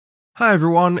Hi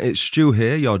everyone, it's Stu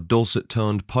here, your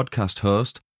dulcet-toned podcast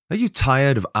host. Are you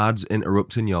tired of ads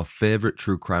interrupting your favourite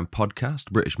true crime podcast,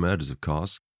 British Murders of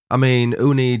course? I mean,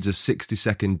 who needs a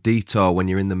 60-second detour when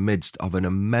you're in the midst of an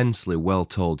immensely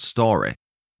well-told story?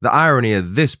 The irony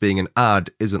of this being an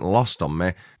ad isn't lost on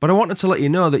me, but I wanted to let you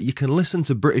know that you can listen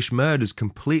to British Murders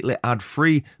completely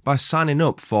ad-free by signing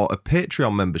up for a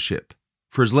Patreon membership.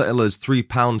 For as little as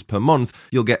 £3 per month,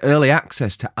 you'll get early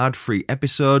access to ad-free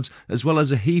episodes, as well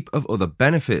as a heap of other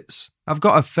benefits. I've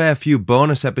got a fair few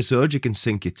bonus episodes you can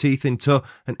sink your teeth into,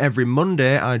 and every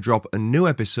Monday I drop a new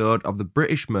episode of the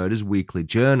British Murders Weekly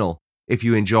Journal. If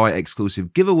you enjoy exclusive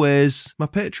giveaways, my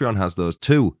Patreon has those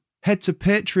too. Head to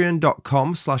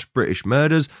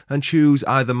patreon.com/BritishMurders and choose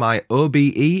either my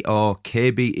OBE or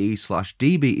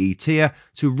KBE/DBE tier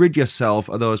to rid yourself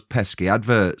of those pesky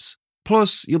adverts.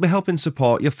 Plus, you'll be helping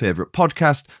support your favourite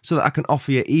podcast so that I can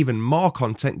offer you even more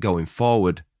content going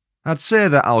forward. I'd say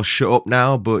that I'll shut up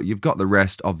now, but you've got the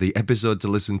rest of the episode to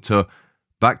listen to.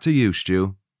 Back to you,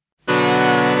 Stu.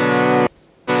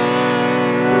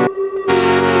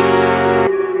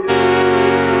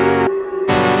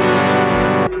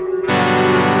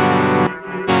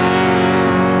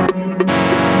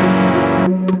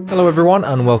 Hello everyone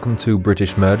and welcome to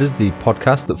British Murders, the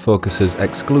podcast that focuses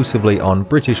exclusively on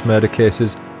British murder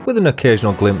cases with an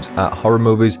occasional glimpse at horror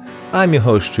movies. I'm your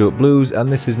host Stuart Blues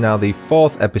and this is now the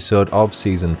 4th episode of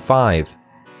Season 5.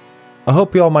 I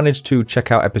hope you all managed to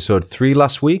check out episode 3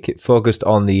 last week. It focused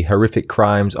on the horrific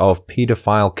crimes of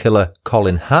paedophile killer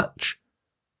Colin Hatch.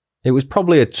 It was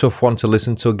probably a tough one to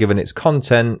listen to given its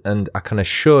content, and I can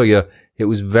assure you it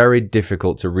was very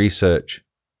difficult to research.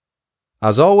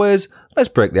 As always, let's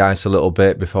break the ice a little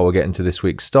bit before we get into this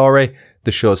week's story.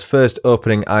 The show's first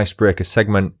opening icebreaker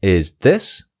segment is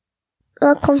this.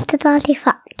 Welcome to Daddy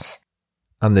Facts.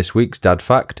 And this week's Dad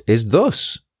Fact is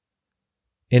thus.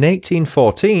 In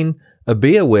 1814, a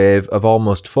beer wave of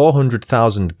almost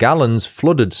 400,000 gallons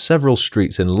flooded several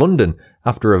streets in London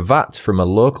after a vat from a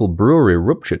local brewery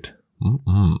ruptured.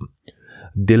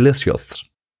 Delicious.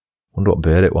 Wonder what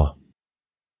beer it was.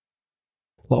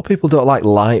 A lot of people don't like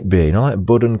light beer, you know, like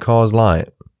Bud and Coors Light.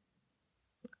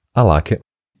 I like it.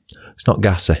 It's not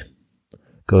gassy.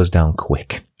 Goes down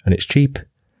quick. And it's cheap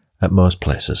at most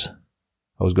places.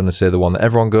 I was going to say the one that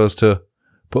everyone goes to,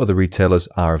 but other retailers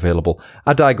are available.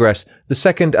 I digress. The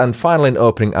second and final and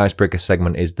opening icebreaker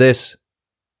segment is this.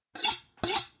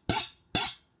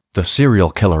 The Serial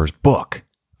Killer's Book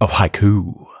of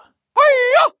Haiku.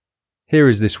 Here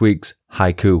is this week's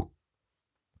haiku.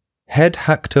 Head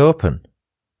hacked open.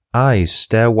 Eyes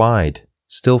stare wide,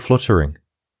 still fluttering.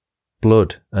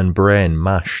 Blood and brain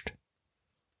mashed.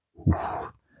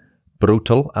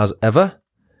 Brutal as ever.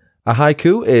 A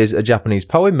haiku is a Japanese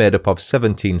poem made up of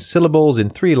 17 syllables in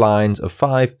 3 lines of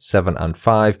 5, 7 and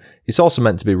 5. It's also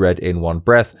meant to be read in one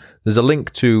breath. There's a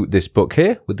link to this book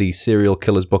here with the Serial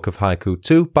Killer's Book of Haiku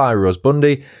 2 by Rose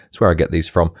Bundy. That's where I get these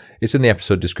from. It's in the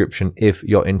episode description if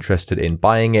you're interested in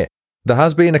buying it. There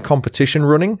has been a competition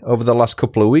running over the last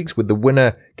couple of weeks with the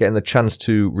winner getting the chance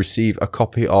to receive a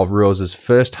copy of Rose's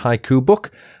first haiku book.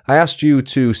 I asked you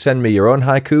to send me your own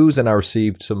haikus and I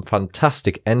received some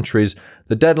fantastic entries.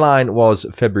 The deadline was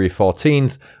February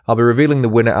 14th. I'll be revealing the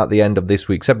winner at the end of this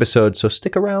week's episode, so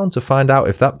stick around to find out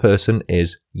if that person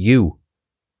is you.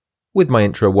 With my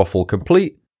intro waffle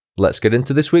complete, let's get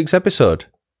into this week's episode.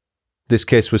 This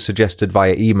case was suggested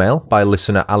via email by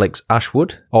listener Alex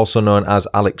Ashwood, also known as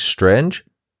Alex Strange.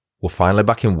 We're finally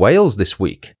back in Wales this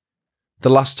week. The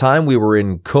last time we were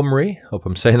in Cymru, hope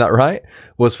I'm saying that right,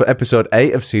 was for episode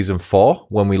 8 of season 4,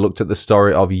 when we looked at the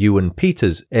story of Ewan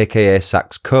Peters, aka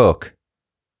Sax Coke.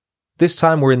 This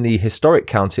time we're in the historic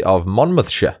county of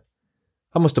Monmouthshire.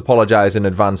 I must apologise in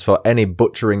advance for any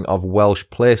butchering of Welsh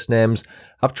place names.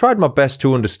 I've tried my best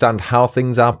to understand how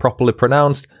things are properly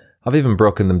pronounced. I've even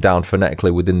broken them down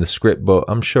phonetically within the script, but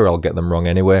I'm sure I'll get them wrong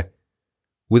anyway.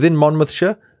 Within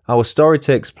Monmouthshire, our story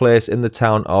takes place in the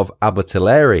town of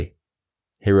Abertillery.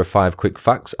 Here are 5 quick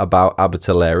facts about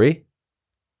Abertillery.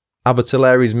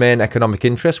 Abertillery's main economic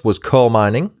interest was coal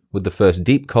mining, with the first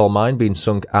deep coal mine being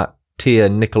sunk at Tir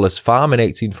Nicholas Farm in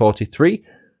 1843.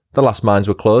 The last mines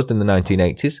were closed in the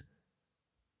 1980s.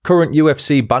 Current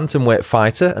UFC bantamweight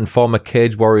fighter and former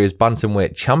Cage Warriors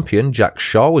bantamweight champion Jack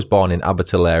Shaw was born in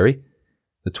Abertillery.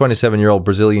 The 27-year-old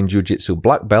Brazilian Jiu-Jitsu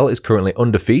black belt is currently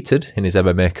undefeated in his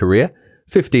MMA career.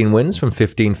 15 wins from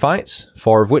 15 fights,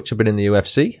 4 of which have been in the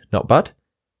UFC. Not bad.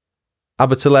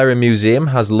 Abertillery Museum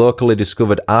has locally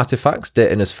discovered artefacts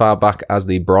dating as far back as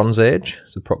the Bronze Age.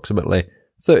 It's approximately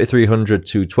 3300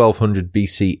 to 1200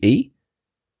 BCE.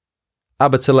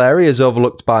 Abertillery is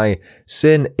overlooked by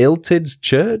St. Illtyd's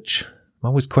Church. I'm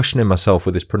always questioning myself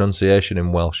with this pronunciation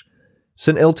in Welsh.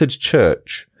 St Illtyd's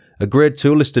Church, a Grade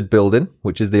 2 listed building,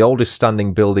 which is the oldest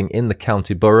standing building in the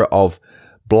county borough of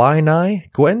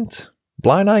Blaenau Gwent.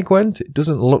 Blaenau Gwent? It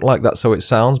doesn't look like that's how it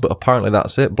sounds, but apparently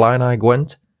that's it, Blaenau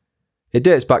Gwent. It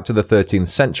dates back to the 13th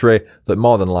century, that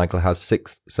more than likely has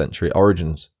 6th century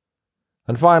origins.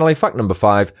 And finally, fact number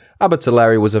 5,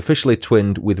 Abertillery was officially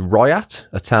twinned with Royat,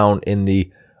 a town in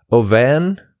the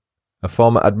Auvergne, a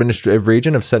former administrative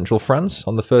region of central France,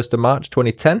 on the 1st of March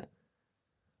 2010.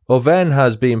 Auvergne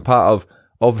has been part of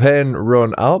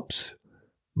Auvergne-Rhône-Alpes,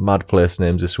 mad place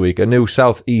names this week, a new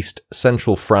southeast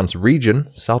central France region,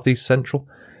 southeast central,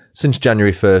 since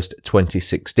January 1st,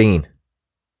 2016.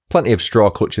 Plenty of straw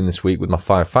clutching this week with my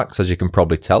 5 facts, as you can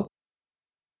probably tell.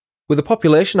 With a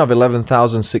population of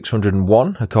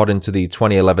 11,601, according to the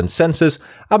 2011 census,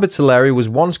 Abertillery was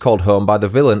once called home by the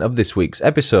villain of this week's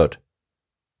episode.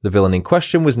 The villain in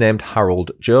question was named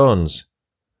Harold Jones.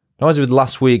 Now, as with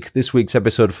last week, this week's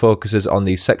episode focuses on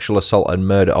the sexual assault and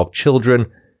murder of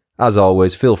children. As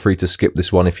always, feel free to skip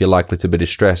this one if you're likely to be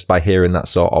distressed by hearing that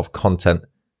sort of content.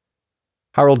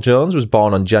 Harold Jones was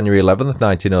born on January 11th,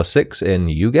 1906 in,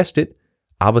 you guessed it,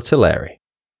 Abertillery.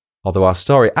 Although our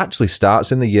story actually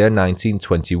starts in the year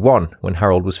 1921, when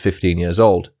Harold was 15 years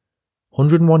old.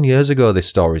 101 years ago this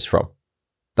story's from.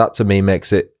 That to me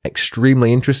makes it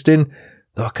extremely interesting,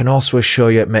 though I can also assure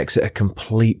you it makes it a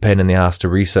complete pain in the arse to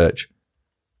research.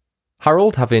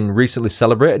 Harold, having recently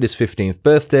celebrated his 15th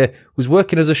birthday, was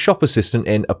working as a shop assistant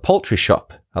in a poultry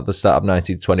shop at the start of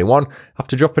 1921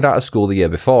 after dropping out of school the year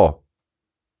before.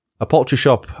 A poultry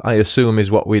shop, I assume,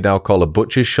 is what we now call a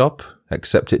butcher's shop,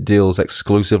 except it deals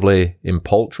exclusively in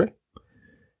poultry.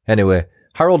 Anyway,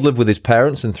 Harold lived with his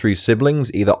parents and 3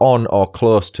 siblings, either on or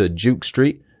close to Duke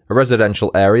Street, a residential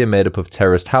area made up of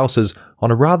terraced houses on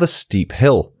a rather steep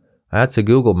hill. I had to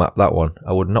Google map that one.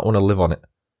 I would not want to live on it.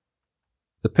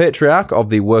 The patriarch of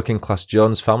the working-class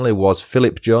Jones family was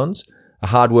Philip Jones, a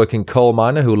hard-working coal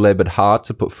miner who laboured hard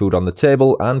to put food on the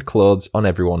table and clothes on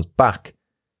everyone's back.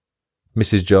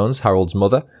 Mrs. Jones, Harold's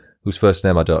mother, whose first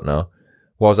name I don't know,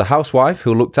 was a housewife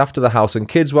who looked after the house and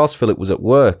kids whilst Philip was at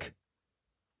work.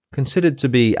 Considered to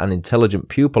be an intelligent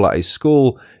pupil at his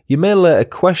school, you may later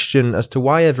question as to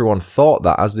why everyone thought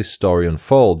that as this story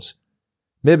unfolds.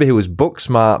 Maybe he was book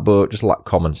smart but just lacked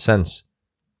common sense.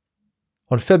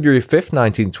 On February 5th,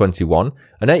 1921,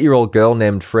 an 8-year-old girl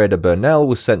named Freda Burnell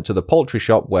was sent to the poultry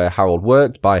shop where Harold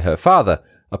worked by her father,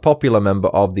 a popular member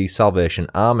of the Salvation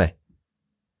Army.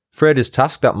 Freda's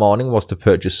task that morning was to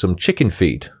purchase some chicken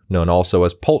feed, known also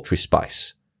as poultry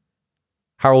spice.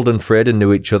 Harold and Freda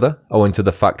knew each other, owing to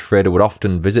the fact Freda would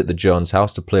often visit the Jones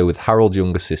house to play with Harold's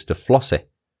younger sister Flossie.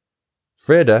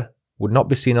 Freda would not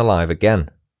be seen alive again.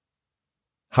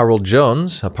 Harold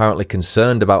Jones, apparently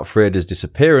concerned about Freda's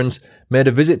disappearance, made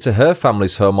a visit to her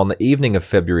family's home on the evening of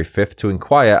February 5th to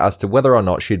inquire as to whether or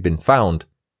not she had been found.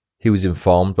 He was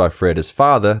informed by Freda's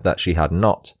father that she had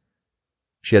not.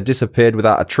 She had disappeared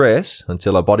without a trace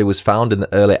until her body was found in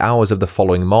the early hours of the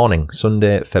following morning,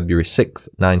 Sunday, February 6th,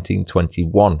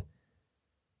 1921.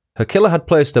 Her killer had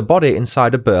placed her body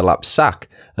inside a burlap sack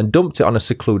and dumped it on a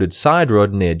secluded side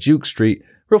road near Duke Street,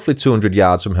 roughly 200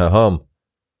 yards from her home.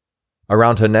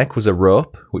 Around her neck was a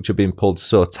rope, which had been pulled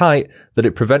so tight that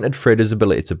it prevented Freda's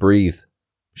ability to breathe.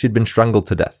 She'd been strangled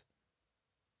to death.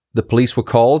 The police were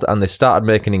called and they started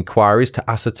making inquiries to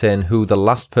ascertain who the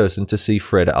last person to see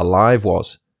Freda alive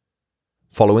was.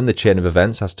 Following the chain of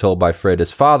events as told by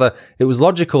Freda's father, it was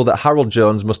logical that Harold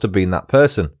Jones must have been that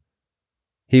person.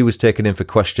 He was taken in for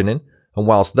questioning, and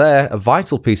whilst there, a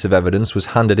vital piece of evidence was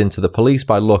handed in to the police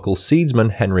by local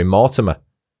seedsman Henry Mortimer.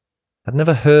 I'd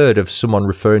never heard of someone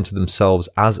referring to themselves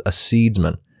as a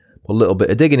seedsman, but a little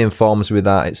bit of digging informs me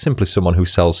that it's simply someone who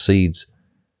sells seeds.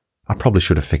 I probably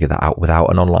should have figured that out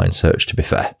without an online search, to be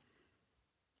fair.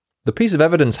 The piece of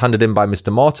evidence handed in by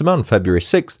Mr. Mortimer on February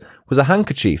 6th was a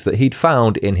handkerchief that he'd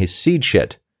found in his seed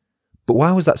shed. But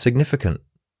why was that significant?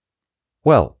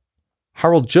 Well,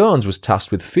 Harold Jones was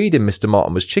tasked with feeding Mr.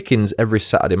 Mortimer's chickens every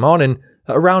Saturday morning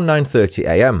at around 9:30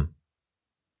 a.m.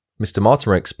 Mr.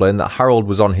 Mortimer explained that Harold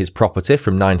was on his property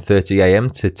from 9:30 a.m.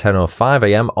 to 10:05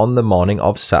 a.m. on the morning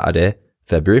of Saturday,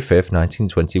 February 5th,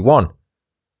 1921.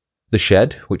 The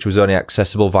shed, which was only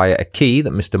accessible via a key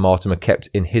that Mr. Mortimer kept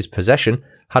in his possession,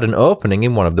 had an opening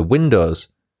in one of the windows.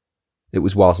 It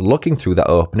was whilst looking through that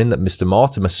opening that Mr.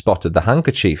 Mortimer spotted the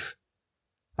handkerchief.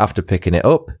 After picking it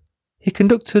up, he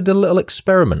conducted a little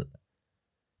experiment.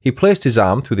 He placed his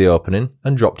arm through the opening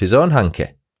and dropped his own hanky.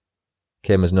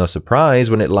 Came as no surprise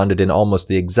when it landed in almost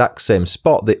the exact same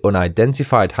spot the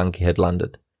unidentified hanky had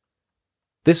landed.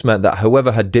 This meant that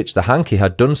whoever had ditched the hanky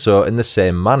had done so in the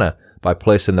same manner, by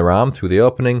placing their arm through the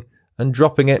opening and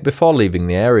dropping it before leaving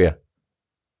the area.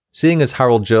 Seeing as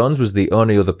Harold Jones was the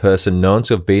only other person known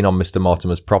to have been on Mr.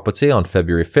 Mortimer's property on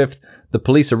February 5th, the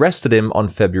police arrested him on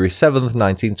February 7th,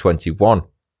 1921.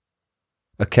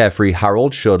 A carefree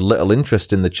Harold showed little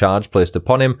interest in the charge placed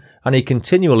upon him, and he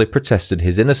continually protested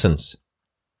his innocence.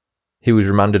 He was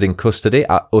remanded in custody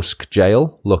at Usk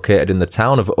Jail, located in the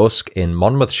town of Usk in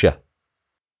Monmouthshire.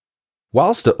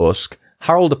 Whilst at Usk,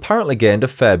 Harold apparently gained a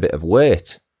fair bit of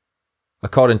weight.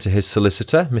 According to his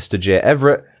solicitor, Mr. J.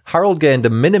 Everett, Harold gained a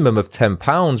minimum of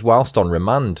 £10 whilst on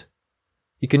remand.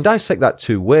 You can dissect that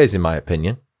two ways, in my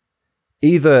opinion.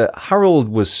 Either Harold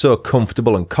was so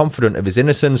comfortable and confident of his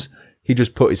innocence, he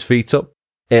just put his feet up,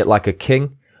 ate like a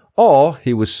king, or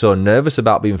he was so nervous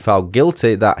about being found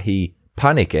guilty that he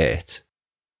panic ate.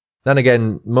 Then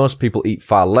again, most people eat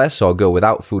far less or go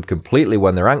without food completely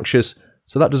when they're anxious,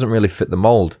 so that doesn't really fit the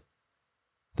mould.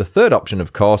 The third option,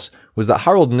 of course, was that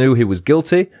Harold knew he was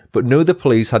guilty, but knew the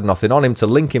police had nothing on him to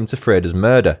link him to Freda's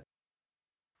murder.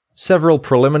 Several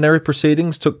preliminary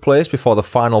proceedings took place before the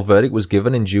final verdict was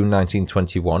given in June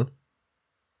 1921.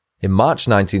 In March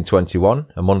 1921,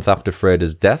 a month after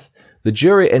Freda's death, the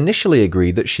jury initially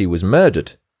agreed that she was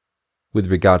murdered. With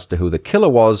regards to who the killer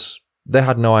was, they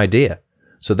had no idea,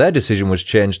 so their decision was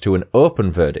changed to an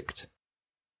open verdict.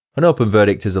 An open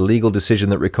verdict is a legal decision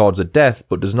that records a death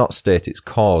but does not state its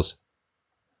cause.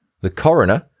 The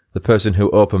coroner, the person who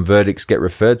open verdicts get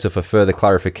referred to for further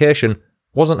clarification,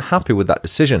 wasn't happy with that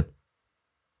decision.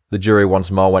 The jury once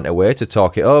more went away to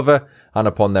talk it over, and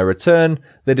upon their return,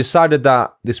 they decided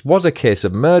that this was a case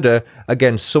of murder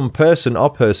against some person or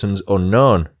persons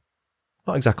unknown.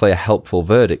 Not exactly a helpful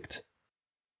verdict.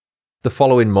 The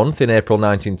following month, in April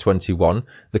 1921,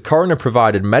 the coroner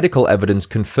provided medical evidence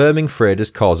confirming Freda's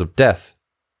cause of death.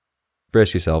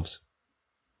 Brace yourselves.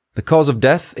 The cause of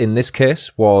death in this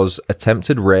case was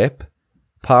attempted rape,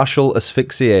 partial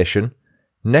asphyxiation,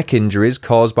 neck injuries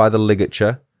caused by the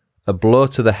ligature, a blow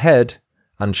to the head,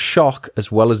 and shock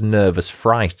as well as nervous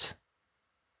fright.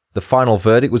 The final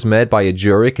verdict was made by a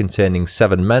jury containing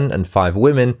 7 men and 5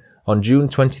 women on June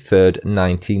 23,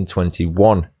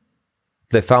 1921.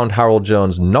 They found Harold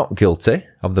Jones not guilty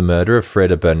of the murder of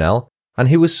Freda Burnell, and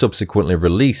he was subsequently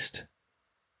released.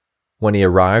 When he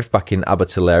arrived back in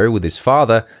Abertillery with his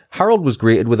father, Harold was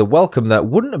greeted with a welcome that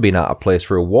wouldn't have been out of place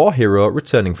for a war hero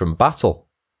returning from battle.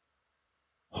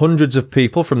 Hundreds of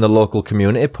people from the local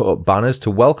community put up banners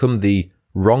to welcome the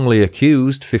wrongly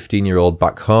accused 15-year-old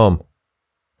back home.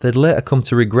 They'd later come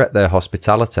to regret their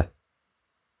hospitality.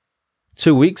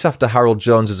 2 weeks after Harold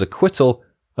Jones's acquittal,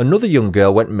 another young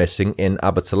girl went missing in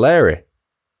Abertillery.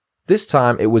 This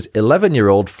time it was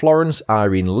 11-year-old Florence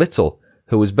Irene Little,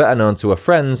 who was better known to her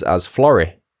friends as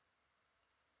Florrie.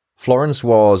 Florence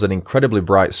was an incredibly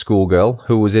bright schoolgirl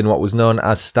who was in what was known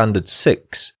as Standard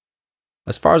 6.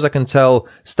 As far as I can tell,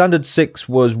 Standard 6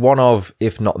 was one of,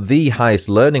 if not the highest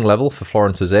learning level for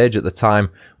Florence's age at the time,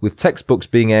 with textbooks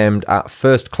being aimed at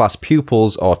first-class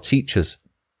pupils or teachers.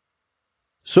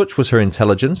 Such was her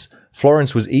intelligence,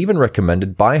 Florence was even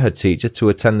recommended by her teacher to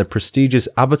attend the prestigious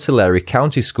Abertillery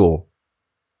County School.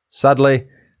 Sadly,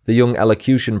 the young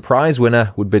elocution prize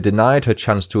winner would be denied her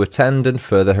chance to attend and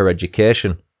further her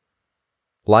education.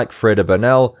 Like Freda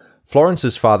Burnell,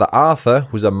 Florence's father Arthur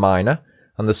was a miner,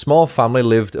 and the small family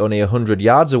lived only 100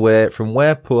 yards away from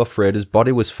where poor Freda's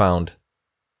body was found.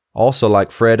 Also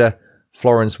like Freda,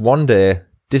 Florence one day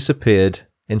disappeared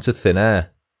into thin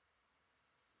air.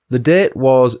 The date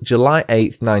was July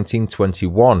 8,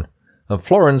 1921, and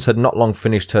Florence had not long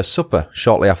finished her supper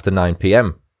shortly after 9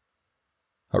 p.m.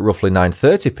 At roughly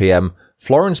 9:30 p.m,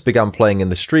 Florence began playing in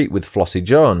the street with Flossie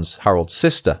Jones, Harold's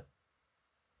sister.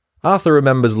 Arthur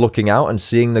remembers looking out and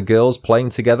seeing the girls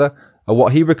playing together at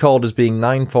what he recalled as being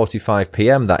 9:45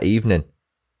 p.m. that evening.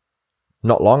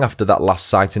 Not long after that last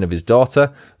sighting of his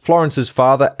daughter, Florence's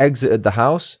father exited the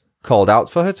house, called out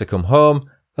for her to come home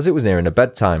as it was nearing her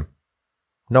bedtime.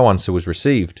 No answer was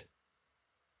received.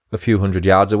 A few hundred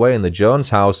yards away in the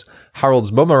Jones house,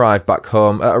 Harold's mum arrived back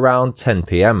home at around 10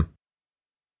 p.m.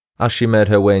 As she made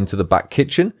her way into the back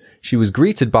kitchen, she was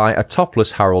greeted by a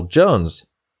topless Harold Jones.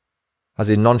 As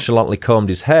he nonchalantly combed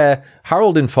his hair,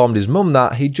 Harold informed his mum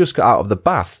that he'd just got out of the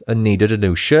bath and needed a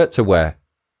new shirt to wear.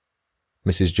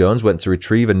 Mrs. Jones went to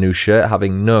retrieve a new shirt,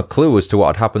 having no clue as to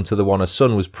what had happened to the one her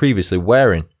son was previously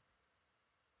wearing.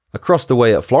 Across the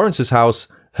way at Florence's house,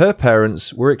 her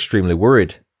parents were extremely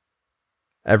worried.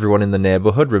 Everyone in the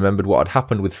neighbourhood remembered what had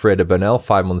happened with Freda Burnell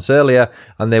 5 months earlier,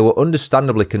 and they were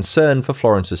understandably concerned for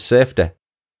Florence's safety.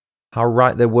 How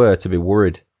right they were to be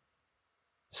worried.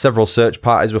 Several search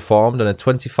parties were formed and a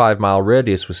 25-mile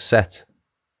radius was set.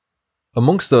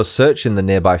 Amongst those searching the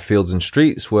nearby fields and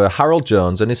streets were Harold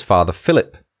Jones and his father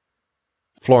Philip.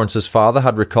 Florence's father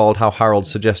had recalled how Harold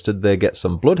suggested they get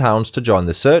some bloodhounds to join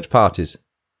the search parties.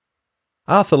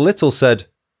 Arthur Little said,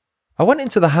 "I went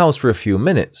into the house for a few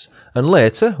minutes, and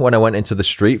later, when I went into the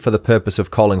street for the purpose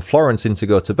of calling Florence in to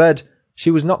go to bed,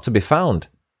 she was not to be found.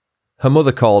 Her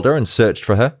mother called her and searched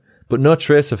for her, but no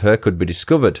trace of her could be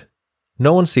discovered.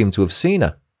 No one seemed to have seen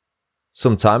her.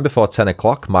 Sometime before 10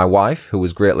 o'clock, my wife, who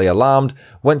was greatly alarmed,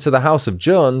 went to the house of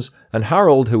Jones, and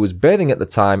Harold, who was bathing at the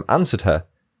time, answered her.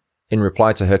 In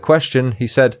reply to her question, he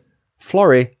said,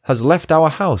 'Florrie has left our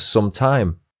house some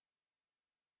time.'"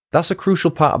 That's a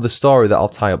crucial part of the story that I'll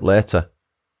tie up later.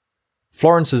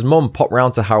 Florence's mum popped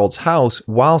round to Harold's house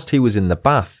whilst he was in the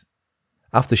bath.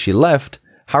 After she left,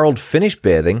 Harold finished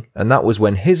bathing, and that was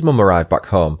when his mum arrived back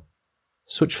home.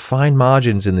 Such fine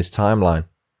margins in this timeline.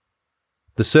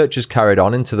 The searches carried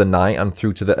on into the night and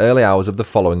through to the early hours of the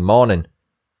following morning.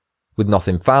 With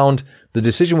nothing found, the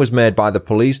decision was made by the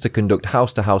police to conduct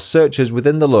house-to-house searches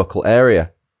within the local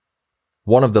area.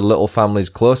 One of the Little family's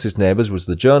closest neighbours was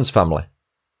the Jones family.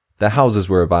 Their houses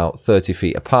were about 30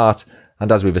 feet apart,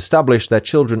 and as we've established, their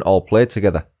children all played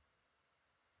together.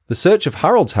 The search of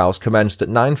Harold's house commenced at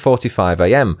 9:45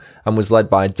 a.m. and was led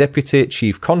by Deputy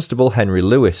Chief Constable Henry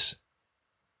Lewis.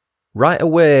 Right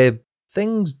away,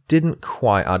 things didn't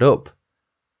quite add up.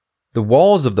 The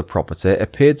walls of the property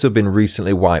appeared to have been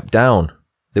recently wiped down.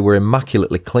 They were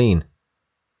immaculately clean.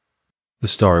 The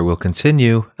story will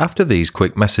continue after these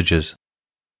quick messages.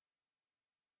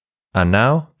 And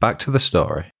now, back to the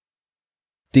story.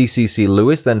 DCC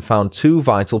Lewis then found two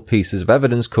vital pieces of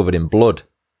evidence covered in blood.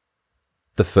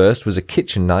 The first was a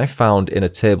kitchen knife found in a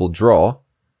table drawer.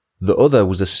 The other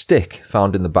was a stick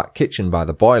found in the back kitchen by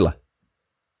the boiler.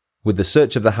 With the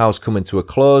search of the house coming to a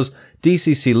close,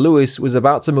 DCC Lewis was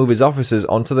about to move his officers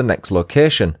onto the next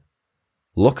location.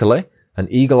 Luckily, an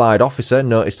eagle-eyed officer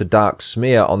noticed a dark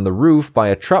smear on the roof by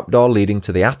a trapdoor leading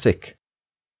to the attic.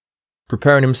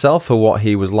 Preparing himself for what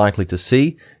he was likely to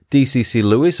see, DCC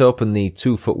Lewis opened the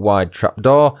 2-foot-wide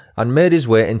trapdoor and made his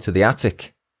way into the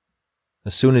attic.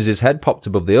 As soon as his head popped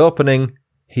above the opening,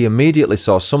 he immediately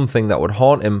saw something that would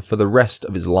haunt him for the rest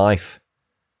of his life.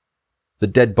 The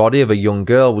dead body of a young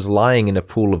girl was lying in a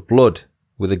pool of blood,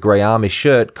 with a grey army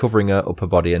shirt covering her upper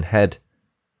body and head.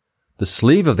 The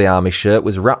sleeve of the army shirt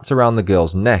was wrapped around the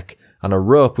girl's neck, and a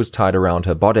rope was tied around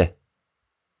her body.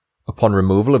 Upon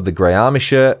removal of the grey army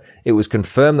shirt, it was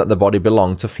confirmed that the body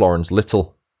belonged to Florence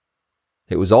Little.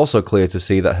 It was also clear to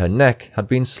see that her neck had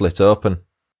been slit open.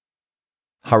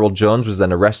 Harold Jones was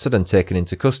then arrested and taken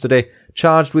into custody,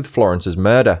 charged with Florence's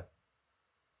murder.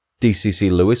 DCC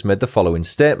Lewis made the following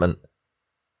statement.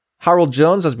 "Harold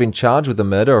Jones has been charged with the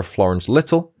murder of Florence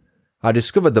Little. I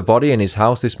discovered the body in his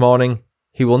house this morning.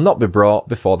 He will not be brought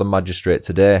before the magistrate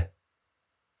today."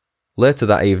 Later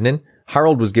that evening,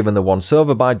 Harold was given the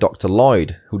once-over by Dr.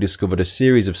 Lloyd, who discovered a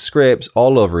series of scrapes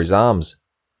all over his arms.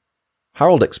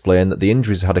 Harold explained that the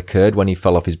injuries had occurred when he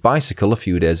fell off his bicycle a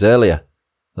few days earlier.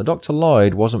 But Dr.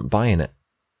 Lloyd wasn't buying it.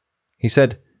 He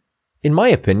said, "In my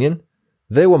opinion,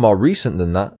 they were more recent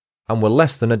than that and were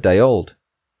less than a day old."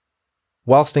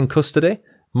 Whilst in custody,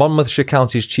 Monmouthshire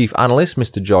County's chief analyst,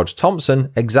 Mr. George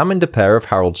Thompson, examined a pair of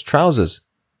Harold's trousers.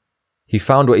 He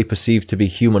found what he perceived to be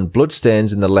human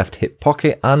bloodstains in the left hip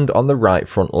pocket and on the right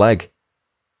front leg.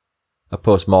 A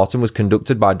post-mortem was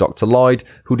conducted by Dr. Lloyd,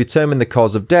 who determined the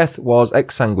cause of death was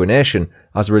exsanguination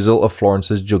as a result of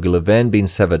Florence's jugular vein being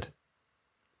severed.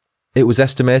 It was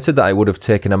estimated that it would have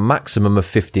taken a maximum of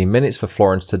 15 minutes for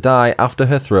Florence to die after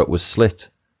her throat was slit.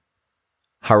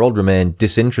 Harold remained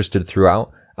disinterested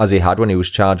throughout, as he had when he was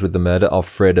charged with the murder of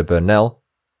Freda Burnell.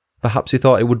 Perhaps he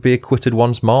thought he would be acquitted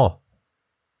once more.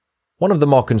 One of the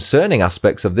more concerning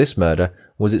aspects of this murder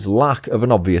was its lack of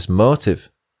an obvious motive.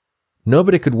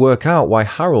 Nobody could work out why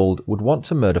Harold would want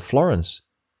to murder Florence.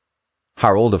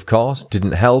 Harold, of course,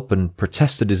 didn't help and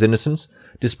protested his innocence,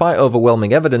 despite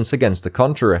overwhelming evidence against the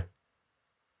contrary.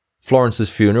 Florence's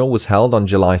funeral was held on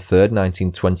July 3rd,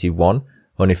 1921,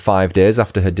 only 5 days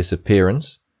after her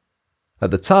disappearance. At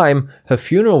the time, her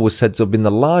funeral was said to have been the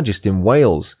largest in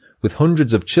Wales, with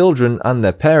hundreds of children and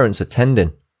their parents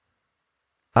attending.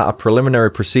 At a preliminary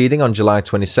proceeding on July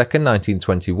 22nd,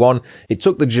 1921, it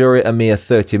took the jury a mere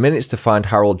 30 minutes to find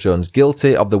Harold Jones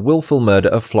guilty of the willful murder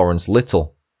of Florence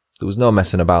Little. There was no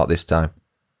messing about this time.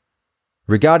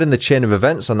 Regarding the chain of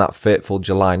events on that fateful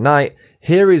July night,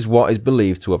 here is what is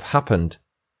believed to have happened.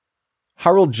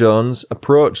 Harold Jones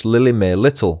approached Lily Mae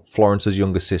Little, Florence's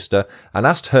younger sister, and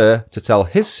asked her to tell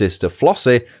his sister,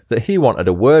 Flossie, that he wanted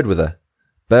a word with her.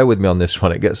 Bear with me on this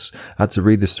one, I had to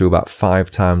read this through about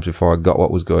 5 times before I got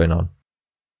what was going on.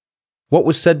 What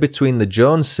was said between the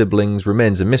Jones siblings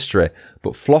remains a mystery,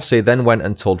 but Flossie then went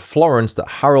and told Florence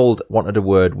that Harold wanted a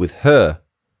word with her.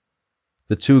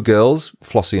 The two girls,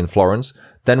 Flossie and Florence,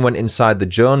 then went inside the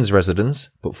Jones residence,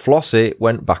 but Flossie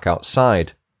went back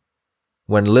outside.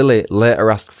 When Lily later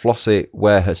asked Flossie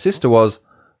where her sister was,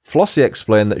 Flossie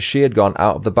explained that she had gone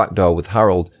out of the back door with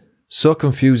Harold, so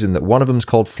confusing that one of them's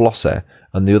called Flossie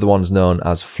and the other one's known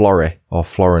as Florrie or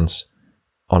Florence.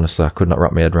 Honestly, I could not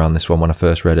wrap my head around this one when I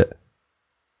first read it.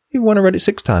 Even when I read it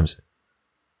 6 times.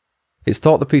 It's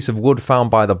thought the piece of wood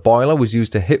found by the boiler was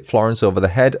used to hit Florence over the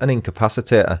head and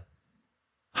incapacitate her.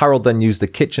 Harold then used the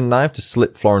kitchen knife to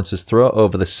slit Florence's throat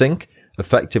over the sink,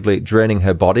 effectively draining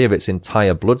her body of its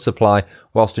entire blood supply,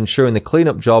 whilst ensuring the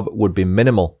cleanup job would be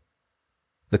minimal.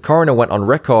 The coroner went on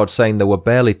record saying there were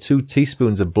barely 2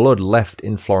 teaspoons of blood left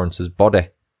in Florence's body.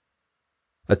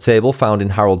 A table found in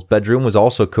Harold's bedroom was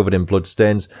also covered in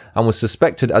bloodstains and was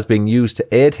suspected as being used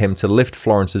to aid him to lift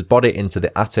Florence's body into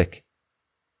the attic.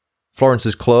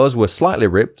 Florence's clothes were slightly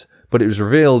ripped, but it was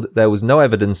revealed there was no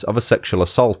evidence of a sexual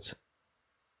assault.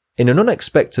 In an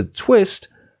unexpected twist,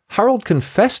 Harold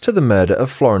confessed to the murder of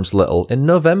Florence Little in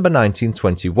November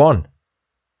 1921.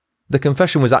 The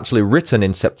confession was actually written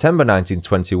in September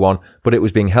 1921, but it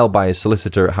was being held by his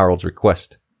solicitor at Harold's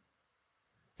request.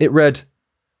 It read,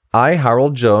 "I,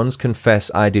 Harold Jones, confess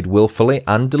I did willfully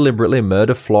and deliberately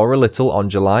murder Flora Little on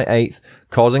July 8th,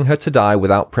 causing her to die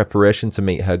without preparation to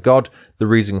meet her God, the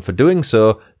reason for doing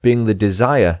so being the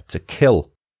desire to kill.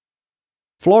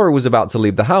 Flora was about to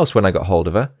leave the house when I got hold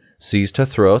of her, seized her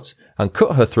throat, and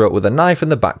cut her throat with a knife in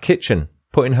the back kitchen,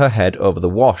 putting her head over the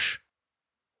wash.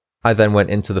 I then went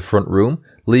into the front room,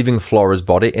 leaving Flora's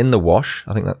body in the wash."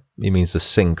 I think that he means the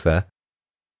sink there.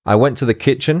 "I went to the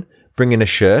kitchen, bringing a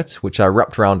shirt, which I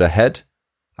wrapped around her head.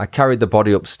 I carried the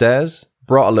body upstairs,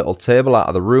 brought a little table out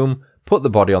of the room, put the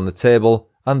body on the table,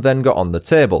 and then got on the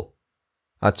table.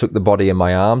 I took the body in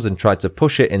my arms and tried to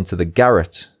push it into the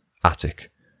garret, attic.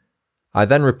 I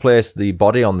then replaced the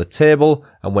body on the table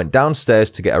and went downstairs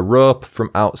to get a rope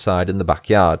from outside in the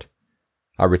backyard.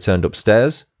 I returned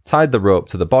upstairs, tied the rope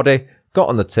to the body, got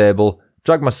on the table,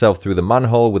 dragged myself through the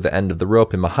manhole with the end of the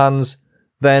rope in my hands.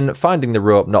 Then, finding the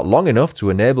rope not long enough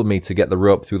to enable me to get the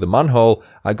rope through the manhole,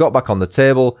 I got back on the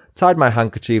table, tied my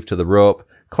handkerchief to the rope,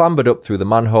 clambered up through the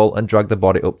manhole and dragged the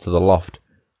body up to the loft."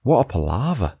 What a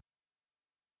palaver.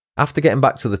 "After getting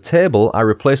back to the table, I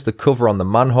replaced the cover on the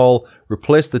manhole,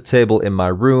 replaced the table in my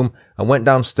room, and went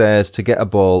downstairs to get a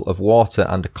bowl of water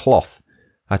and a cloth.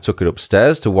 I took it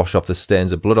upstairs to wash off the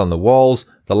stains of blood on the walls,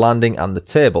 the landing and the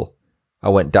table. I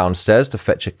went downstairs to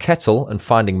fetch a kettle, and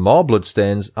finding more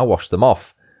bloodstains, I washed them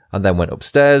off, and then went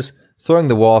upstairs, throwing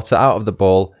the water out of the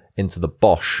bowl into the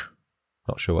bosh."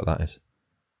 Not sure what that is.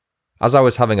 "As I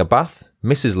was having a bath,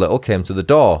 Mrs. Little came to the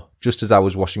door, just as I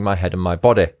was washing my head and my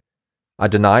body. I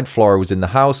denied Flora was in the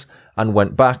house, and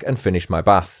went back and finished my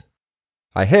bath.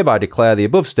 I hereby declare the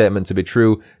above statement to be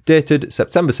true, dated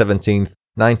September 17th,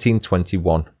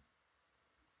 1921.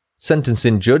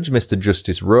 Sentencing Judge Mr.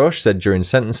 Justice Roche said during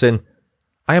sentencing,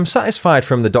 "I am satisfied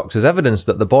from the doctor's evidence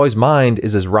that the boy's mind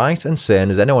is as right and sane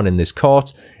as anyone in this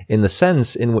court, in the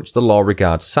sense in which the law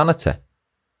regards sanity.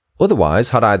 Otherwise,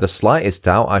 had I the slightest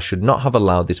doubt, I should not have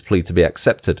allowed this plea to be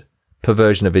accepted.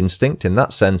 Perversion of instinct in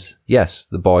that sense, yes,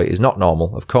 the boy is not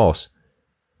normal, of course.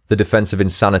 The defence of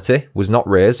insanity was not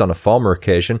raised on a former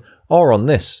occasion or on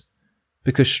this.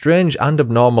 Because strange and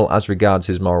abnormal as regards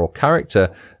his moral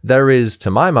character, there is, to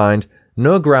my mind,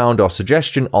 no ground or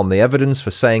suggestion on the evidence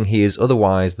for saying he is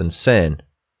otherwise than sane.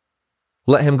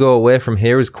 Let him go away from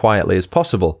here as quietly as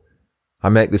possible. I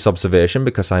make this observation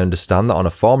because I understand that on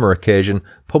a former occasion,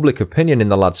 public opinion in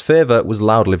the lad's favour was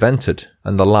loudly vented,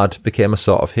 and the lad became a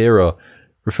sort of hero.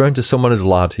 Referring to someone as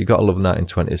lad, you gotta love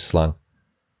 1920s slang.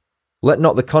 Let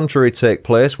not the contrary take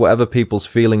place, whatever people's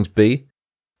feelings be.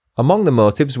 Among the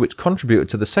motives which contributed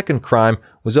to the second crime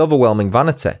was overwhelming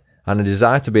vanity, and a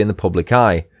desire to be in the public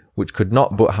eye, which could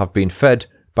not but have been fed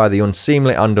by the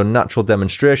unseemly and unnatural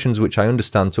demonstrations which I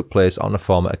understand took place on a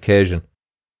former occasion.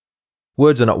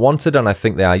 Words are not wanted, and I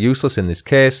think they are useless in this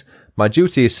case. My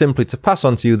duty is simply to pass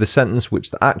on to you the sentence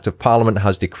which the Act of Parliament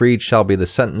has decreed shall be the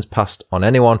sentence passed on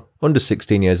anyone under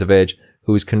 16 years of age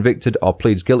who is convicted or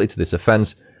pleads guilty to this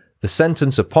offence. The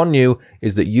sentence upon you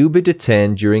is that you be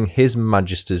detained during His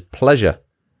Majesty's pleasure."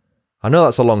 I know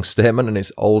that's a long statement and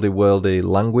it's oldie-worldy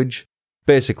language.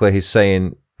 Basically, he's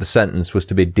saying the sentence was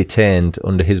to be detained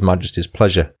under His Majesty's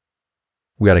pleasure.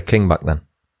 We had a king back then.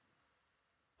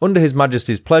 Under His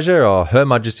Majesty's pleasure, or Her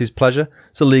Majesty's pleasure,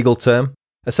 it's a legal term,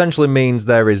 essentially means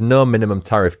there is no minimum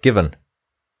tariff given.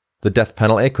 The death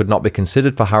penalty could not be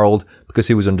considered for Harold because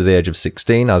he was under the age of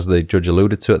 16, as the judge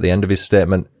alluded to at the end of his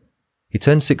statement. He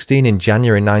turned 16 in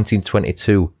January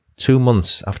 1922, 2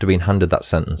 months after being handed that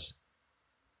sentence.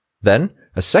 Then,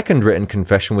 a second written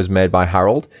confession was made by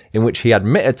Harold, in which he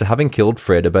admitted to having killed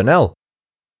Freda Burnell.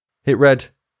 It read,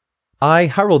 "I,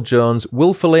 Harold Jones,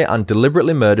 wilfully and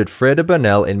deliberately murdered Freda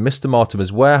Burnell in Mr.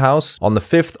 Mortimer's warehouse on the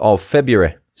 5th of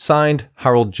February. Signed,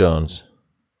 Harold Jones."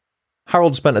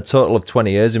 Harold spent a total of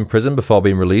 20 years in prison before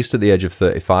being released at the age of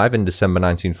 35 in December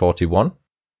 1941.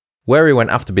 Where he went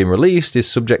after being released is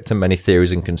subject to many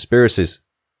theories and conspiracies.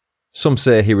 Some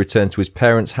say he returned to his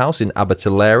parents' house in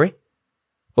Abertillery.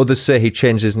 Others say he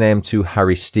changed his name to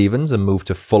Harry Stevens and moved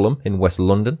to Fulham in West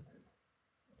London.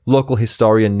 Local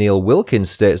historian Neil Wilkins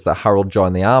states that Harold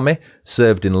joined the army,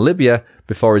 served in Libya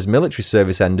before his military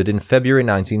service ended in February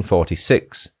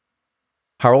 1946.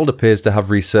 Harold appears to have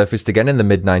resurfaced again in the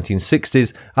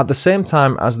mid-1960s at the same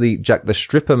time as the Jack the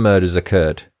Stripper murders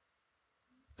occurred.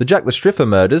 The Jack the Stripper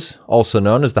murders, also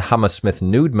known as the Hammersmith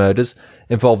Nude murders,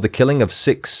 involved the killing of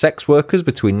 6 sex workers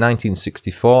between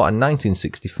 1964 and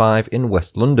 1965 in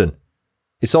West London.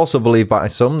 It's also believed by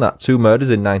some that 2 murders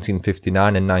in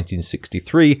 1959 and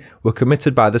 1963 were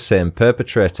committed by the same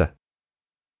perpetrator.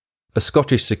 A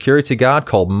Scottish security guard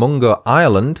called Mungo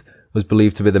Ireland was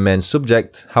believed to be the main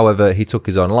subject, however he took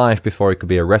his own life before he could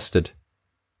be arrested.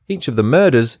 Each of the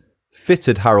murders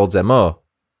fitted Harold's MO.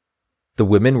 The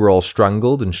women were all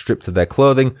strangled and stripped of their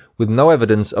clothing, with no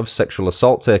evidence of sexual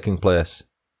assault taking place.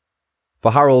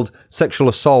 For Harold, sexual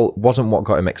assault wasn't what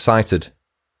got him excited.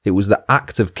 It was the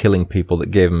act of killing people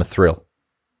that gave him a thrill.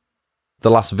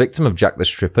 The last victim of Jack the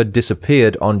Stripper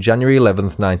disappeared on January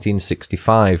 11th,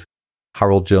 1965,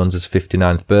 Harold Jones's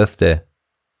 59th birthday.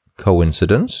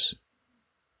 Coincidence?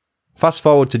 Fast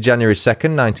forward to January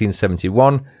 2nd,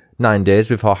 1971, 9 days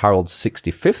before Harold's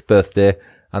 65th birthday,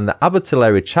 and the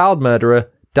Abertillery child murderer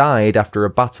died after a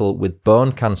battle with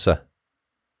bone cancer.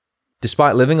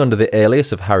 Despite living under the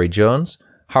alias of Harry Jones,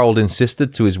 Harold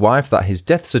insisted to his wife that his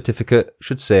death certificate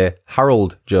should say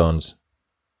Harold Jones.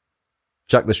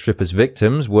 Jack the Stripper's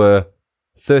victims were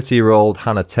 30-year-old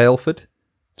Hannah Tailford,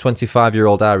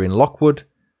 25-year-old Irene Lockwood,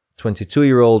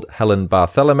 22-year-old Helen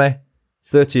Barthélemy,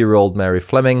 30-year-old Mary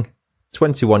Fleming,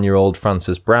 21-year-old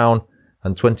Frances Brown,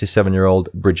 and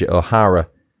 27-year-old Bridget O'Hara.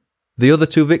 The other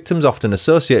 2 victims often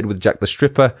associated with Jack the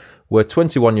Stripper were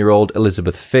 21-year-old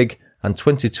Elizabeth Figg and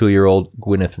 22-year-old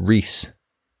Gwyneth Reese.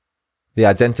 The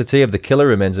identity of the killer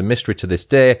remains a mystery to this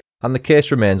day, and the case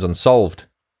remains unsolved.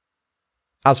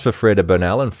 As for Freda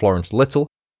Burnell and Florence Little,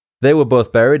 they were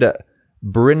both buried at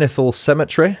Brynithal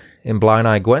Cemetery in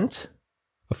Blaenau Gwent.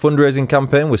 A fundraising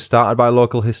campaign was started by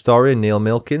local historian Neil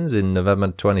Milkins in November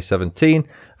 2017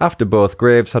 after both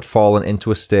graves had fallen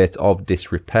into a state of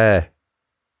disrepair.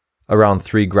 Around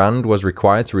 $3,000 was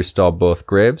required to restore both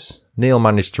graves. Neil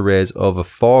managed to raise over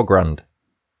 $4,000.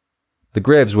 The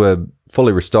graves were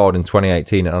fully restored in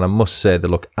 2018, and I must say they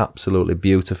look absolutely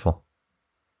beautiful.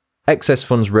 Excess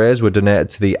funds raised were donated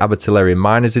to the Abertillery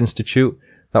Miners Institute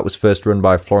that was first run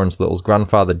by Florence Little's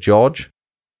grandfather George.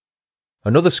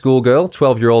 Another schoolgirl,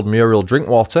 12-year-old Muriel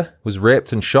Drinkwater, was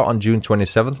raped and shot on June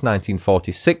 27,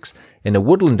 1946 in a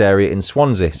woodland area in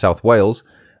Swansea, South Wales,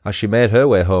 as she made her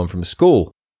way home from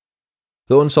school.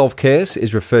 The unsolved case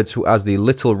is referred to as the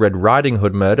Little Red Riding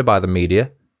Hood murder by the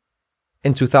media.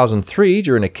 In 2003,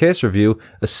 during a case review,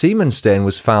 a semen stain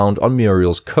was found on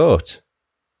Muriel's coat.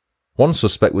 One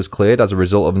suspect was cleared as a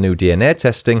result of new DNA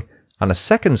testing, and a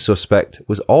second suspect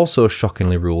was also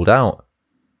shockingly ruled out.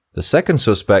 The second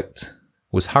suspect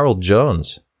was Harold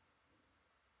Jones.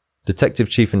 Detective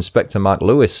Chief Inspector Mark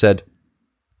Lewis said,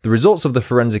 "The results of the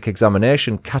forensic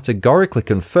examination categorically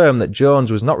confirm that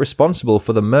Jones was not responsible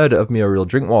for the murder of Muriel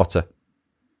Drinkwater.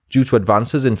 Due to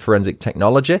advances in forensic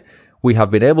technology, we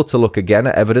have been able to look again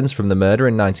at evidence from the murder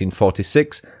in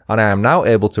 1946, and I am now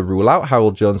able to rule out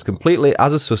Harold Jones completely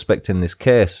as a suspect in this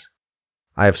case.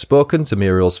 I have spoken to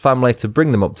Muriel's family to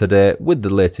bring them up to date with the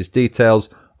latest details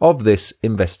of this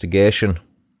investigation."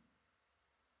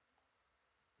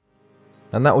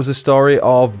 And that was the story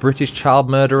of British child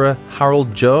murderer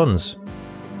Harold Jones.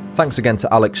 Thanks again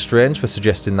to Alex Strange for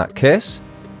suggesting that case.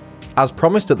 As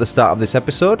promised at the start of this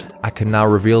episode, I can now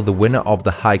reveal the winner of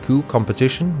the haiku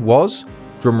competition was,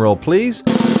 drumroll please,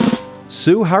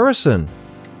 Sue Harrison.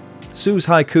 Sue's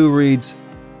haiku reads,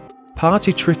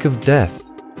 "Party trick of death,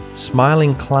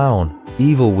 smiling clown,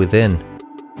 evil within,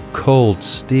 cold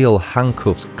steel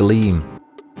handcuffs gleam."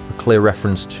 A clear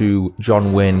reference to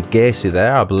John Wayne Gacy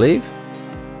there, I believe.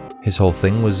 His whole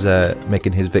thing was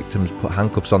making his victims put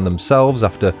handcuffs on themselves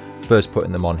after first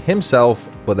putting them on himself,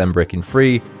 but then breaking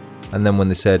free. And then when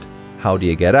they said, how do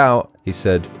you get out? He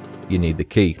said, you need the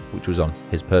key, which was on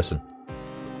his person.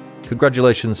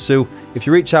 Congratulations, Sue. If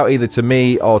you reach out either to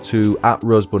me or to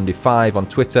 @RoseBundy5 on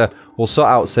Twitter, we'll sort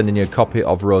out sending you a copy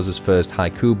of Rose's first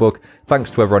haiku book.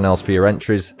 Thanks to everyone else for your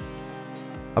entries.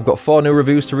 I've got 4 new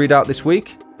reviews to read out this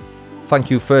week. Thank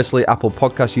you firstly, Apple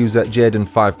Podcast user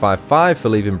Jaden555 for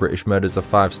leaving British Murders a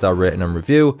 5-star rating and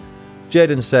review.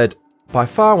 Jaden said, by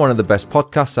far one of the best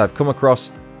podcasts I've come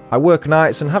across. I work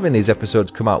nights and having these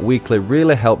episodes come out weekly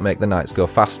really help make the nights go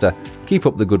faster. Keep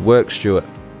up the good work, Stuart.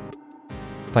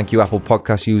 Thank you, Apple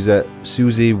Podcast user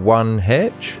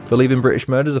Susie1H for leaving British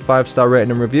Murders a 5-star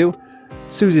rating and review.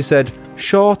 Susie said,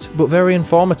 short but very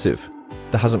informative.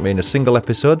 There hasn't been a single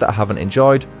episode that I haven't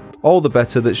enjoyed. All the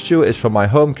better that Stuart is from my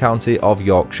home county of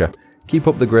Yorkshire. Keep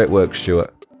up the great work,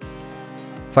 Stuart.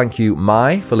 Thank you,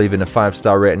 Mai, for leaving a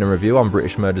 5-star rating and review on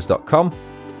BritishMurders.com.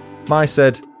 Mai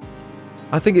said,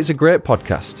 I think it's a great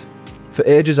podcast. For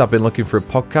ages I've been looking for a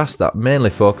podcast that mainly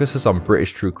focuses on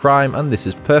British true crime, and this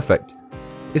is perfect.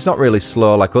 It's not really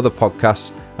slow like other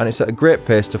podcasts, and it's at a great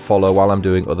pace to follow while I'm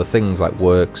doing other things like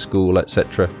work, school,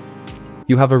 etc.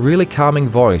 You have a really calming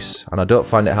voice, and I don't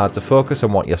find it hard to focus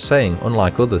on what you're saying,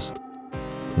 unlike others.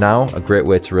 Now, a great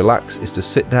way to relax is to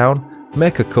sit down,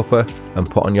 make a cuppa, and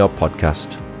put on your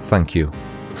podcast. Thank you.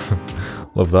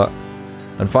 Love that.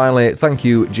 And finally, thank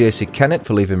you, JC Kennett,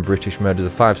 for leaving British Murders a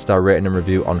 5-star rating and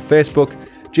review on Facebook.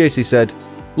 JC said,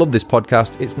 love this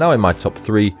podcast, it's now in my top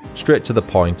 3, straight to the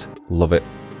point, love it.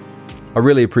 I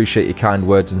really appreciate your kind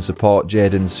words and support,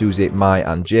 Jaden, Susie, Mai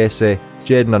and JC.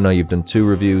 Jaden, I know you've done 2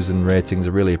 reviews and ratings, I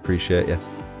really appreciate you.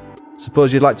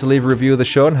 Suppose you'd like to leave a review of the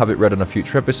show and have it read on a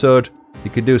future episode?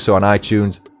 You can do so on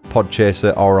iTunes,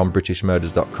 Podchaser or on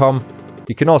BritishMurders.com.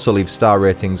 You can also leave star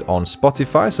ratings on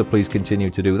Spotify, so please continue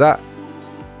to do that.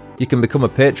 You can become a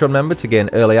Patreon member to gain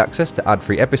early access to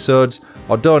ad-free episodes,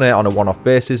 or donate on a one-off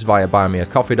basis via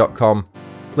buymeacoffee.com.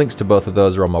 Links to both of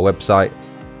those are on my website.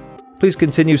 Please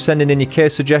continue sending in your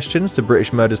case suggestions to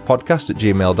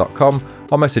britishmurderspodcast@gmail.com,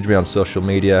 or message me on social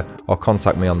media, or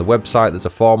contact me on the website. There's a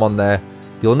form on there.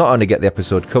 You'll not only get the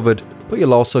episode covered, but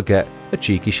you'll also get a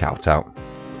cheeky shout out.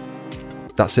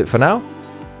 That's it for now.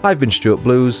 I've been Stuart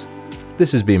Blues.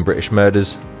 This has been British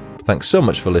Murders. Thanks so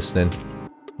much for listening.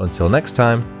 Until next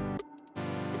time,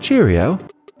 cheerio.